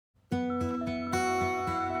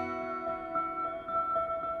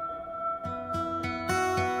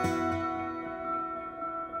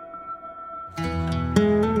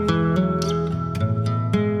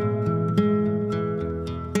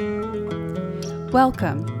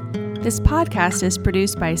Welcome. This podcast is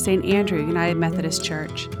produced by St. Andrew United Methodist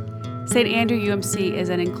Church. St. Andrew UMC is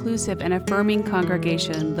an inclusive and affirming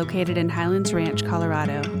congregation located in Highlands Ranch,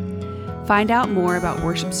 Colorado. Find out more about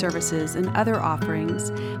worship services and other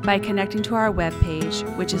offerings by connecting to our webpage,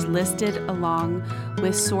 which is listed along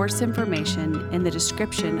with source information in the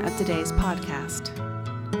description of today's podcast.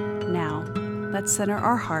 Now, let's center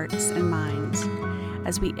our hearts and minds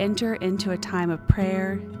as we enter into a time of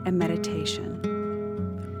prayer and meditation.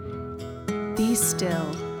 Be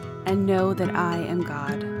still and know that I am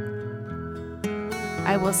God.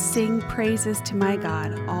 I will sing praises to my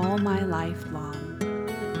God all my life long.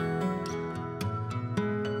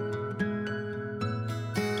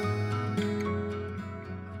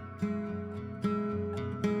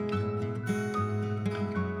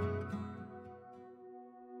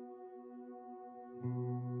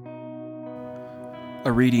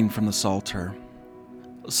 A reading from the Psalter,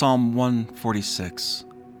 Psalm 146,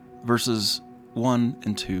 verses 1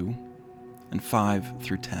 and 2, and 5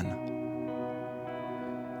 through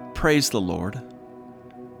 10. Praise the Lord,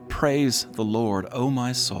 O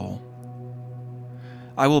my soul.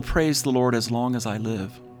 I will praise the Lord as long as I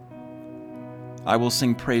live. I will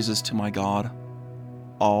sing praises to my God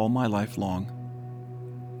all my life long.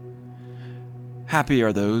 Happy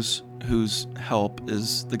are those whose help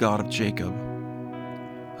is the God of Jacob,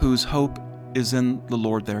 whose hope is in the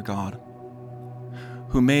Lord their God,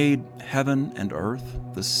 who made heaven and earth,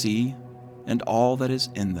 the sea, and all that is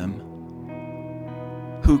in them,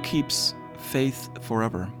 who keeps faith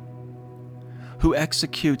forever, who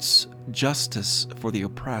executes justice for the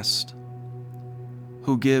oppressed,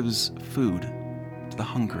 who gives food to the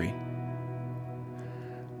hungry.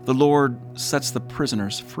 The Lord sets the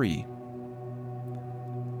prisoners free.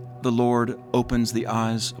 The Lord opens the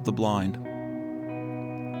eyes of the blind.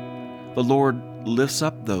 The Lord lifts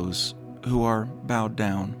up those who are bowed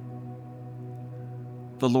down.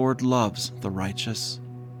 The Lord loves the righteous.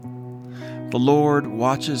 The Lord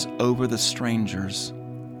watches over the strangers.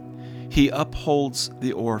 He upholds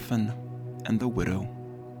the orphan and the widow.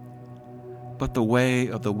 But the way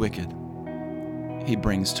of the wicked he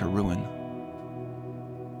brings to ruin.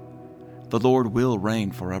 The Lord will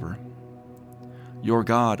reign forever. Your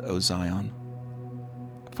God, O Zion,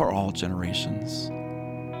 for all generations.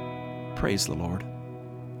 Praise the Lord.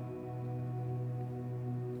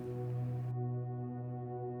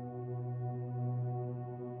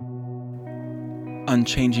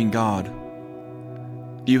 Unchanging God,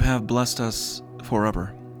 you have blessed us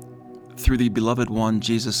forever through the beloved one,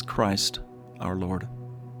 Jesus Christ, our Lord.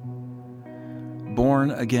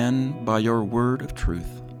 Born again by your word of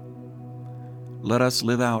truth, let us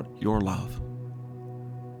live out your love,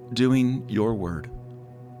 doing your word,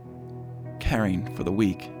 caring for the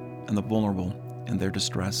weak and the vulnerable in their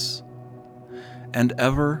distress, and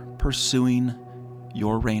ever pursuing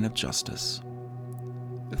your reign of justice.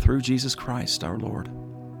 Through Jesus Christ our Lord.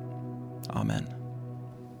 Amen.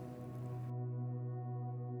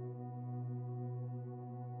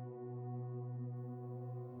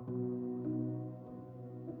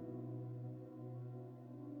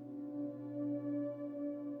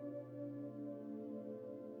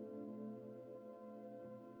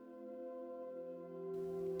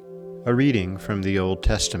 A reading from the Old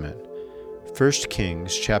Testament, 1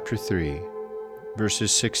 Kings chapter 3,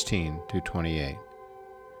 verses 16 through 28.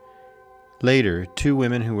 Later, 2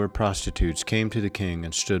 women who were prostitutes came to the king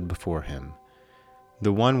and stood before him.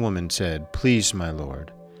 The one woman said, "Please, my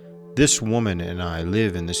lord, this woman and I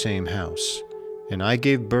live in the same house, and I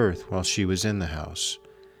gave birth while she was in the house.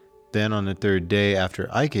 Then on the 3rd day after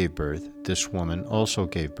I gave birth, this woman also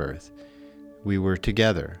gave birth. We were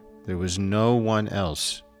together. There was no one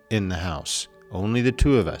else in the house. Only the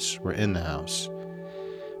 2 of us were in the house.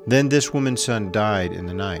 Then this woman's son died in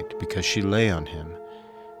the night because she lay on him.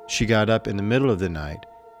 She got up in the middle of the night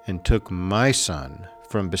and took my son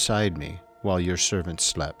from beside me while your servant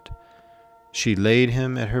slept. She laid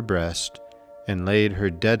him at her breast and laid her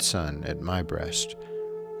dead son at my breast.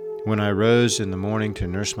 When I rose in the morning to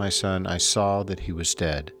nurse my son, I saw that he was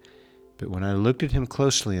dead. But when I looked at him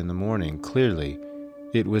closely in the morning, clearly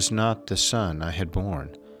it was not the son I had borne."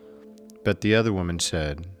 But the other woman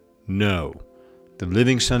said, "No, the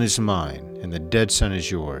living son is mine, and the dead son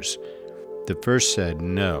is yours." The first said,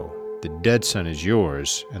 "No, the dead son is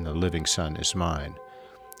yours, and the living son is mine."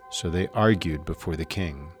 So they argued before the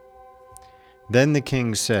king. Then the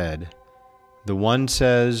king said, "The one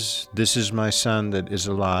says, 'This is my son that is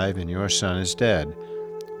alive, and your son is dead,'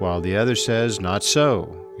 while the other says, 'Not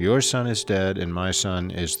so, your son is dead, and my son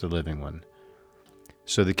is the living one.'"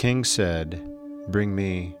 So the king said, "Bring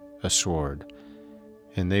me a sword."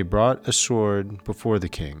 And they brought a sword before the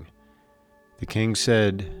king. The king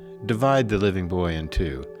said, "Divide the living boy in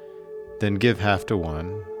two, then give half to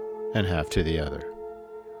one and half to the other."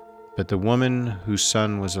 But the woman whose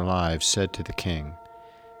son was alive said to the king,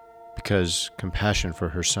 because compassion for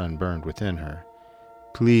her son burned within her,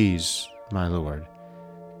 "Please, my lord,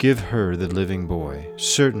 give her the living boy.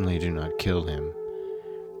 Certainly do not kill him."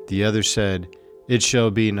 The other said, "It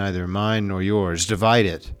shall be neither mine nor yours. Divide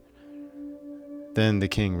it." Then the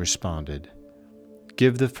king responded,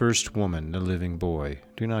 "Give the first woman the living boy.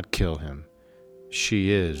 Do not kill him.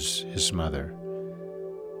 She is his mother."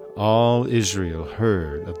 All Israel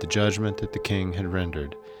heard of the judgment that the king had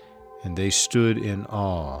rendered, and they stood in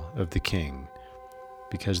awe of the king,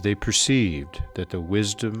 because they perceived that the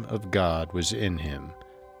wisdom of God was in him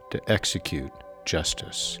to execute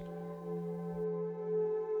justice.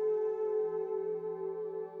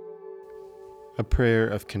 A prayer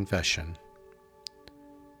of confession.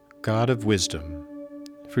 God of wisdom,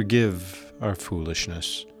 forgive our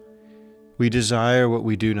foolishness. We desire what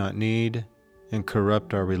we do not need and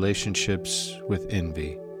corrupt our relationships with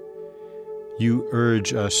envy. You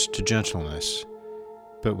urge us to gentleness,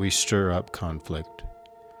 but we stir up conflict.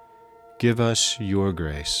 Give us your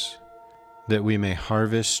grace, that we may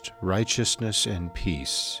harvest righteousness and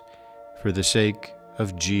peace for the sake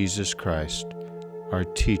of Jesus Christ, our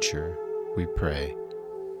teacher, we pray.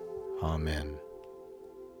 Amen.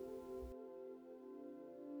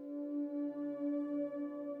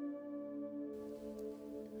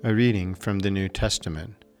 A reading from the New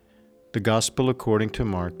Testament, the Gospel according to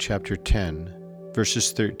Mark chapter 10,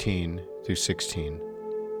 verses 13 through 16.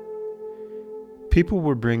 People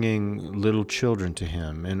were bringing little children to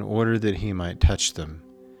him in order that he might touch them,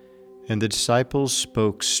 and the disciples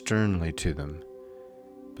spoke sternly to them.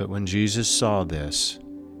 But when Jesus saw this,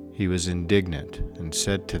 he was indignant and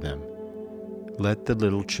said to them, "Let the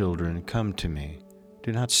little children come to me.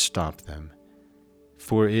 Do not stop them.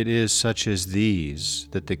 For it is such as these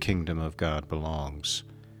that the kingdom of God belongs.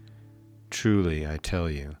 Truly, I tell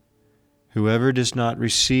you, whoever does not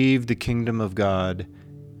receive the kingdom of God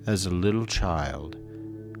as a little child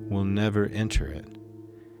will never enter it."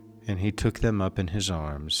 And he took them up in his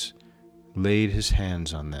arms, laid his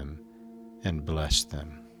hands on them, and blessed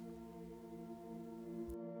them.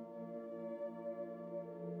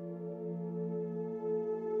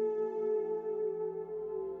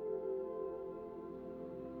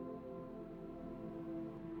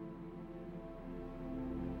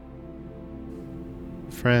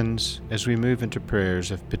 Friends, as we move into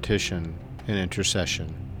prayers of petition and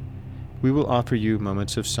intercession, we will offer you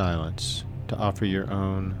moments of silence to offer your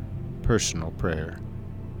own personal prayer.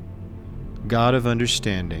 God of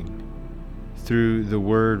understanding, through the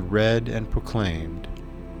word read and proclaimed,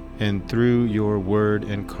 and through your word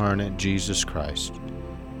incarnate, Jesus Christ,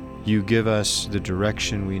 you give us the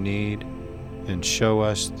direction we need and show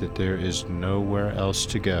us that there is nowhere else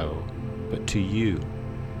to go but to you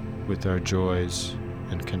with our joys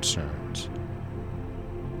and concerns.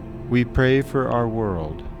 We pray for our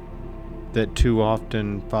world that too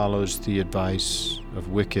often follows the advice of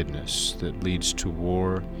wickedness that leads to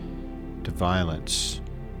war, to violence,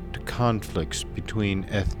 to conflicts between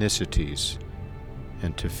ethnicities,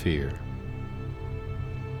 and to fear.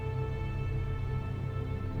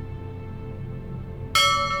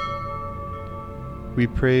 We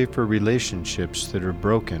pray for relationships that are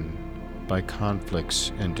broken by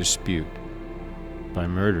conflicts and dispute, by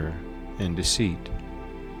murder and deceit,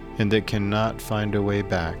 and that cannot find a way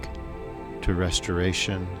back to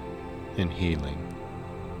restoration and healing.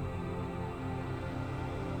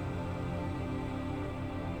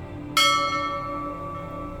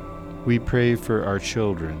 We pray for our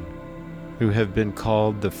children who have been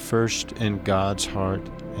called the first in God's heart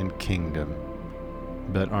and kingdom,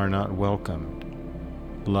 but are not welcomed,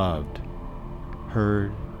 loved,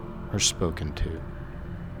 heard, or spoken to.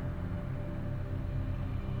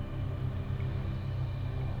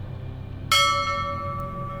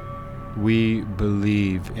 We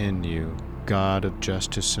believe in you, God of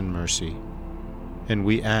justice and mercy, and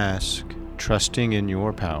we ask, trusting in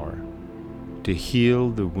your power, to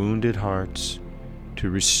heal the wounded hearts,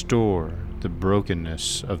 to restore the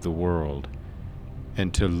brokenness of the world,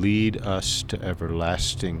 and to lead us to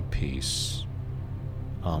everlasting peace.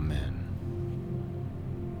 Amen.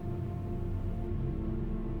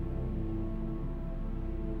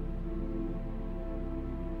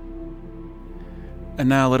 And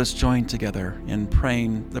now let us join together in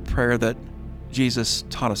praying the prayer that Jesus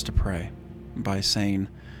taught us to pray by saying,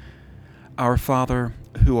 "Our Father,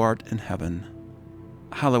 who art in heaven,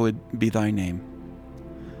 hallowed be thy name.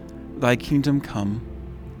 Thy kingdom come,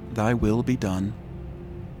 thy will be done,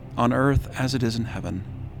 on earth as it is in heaven.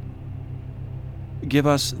 Give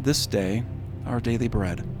us this day our daily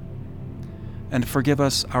bread, and forgive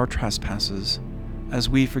us our trespasses, as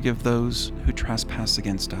we forgive those who trespass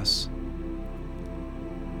against us.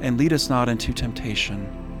 And lead us not into temptation,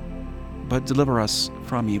 but deliver us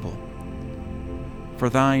from evil. For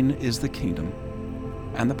thine is the kingdom,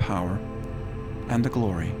 and the power, and the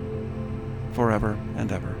glory, forever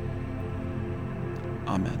and ever.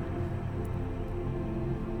 Amen.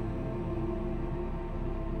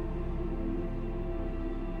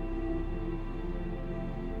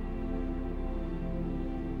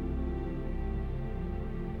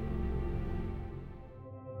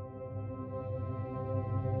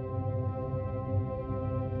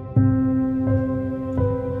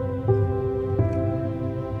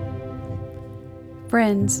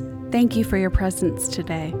 Friends, thank you for your presence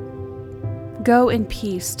today. Go in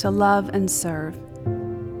peace to love and serve.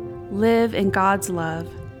 Live in God's love,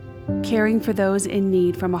 caring for those in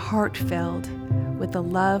need from a heart filled with the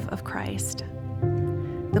love of Christ.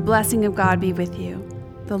 The blessing of God be with you,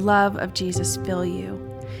 the love of Jesus fill you,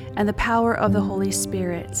 and the power of the Holy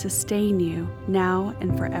Spirit sustain you now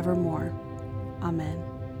and forevermore. Amen.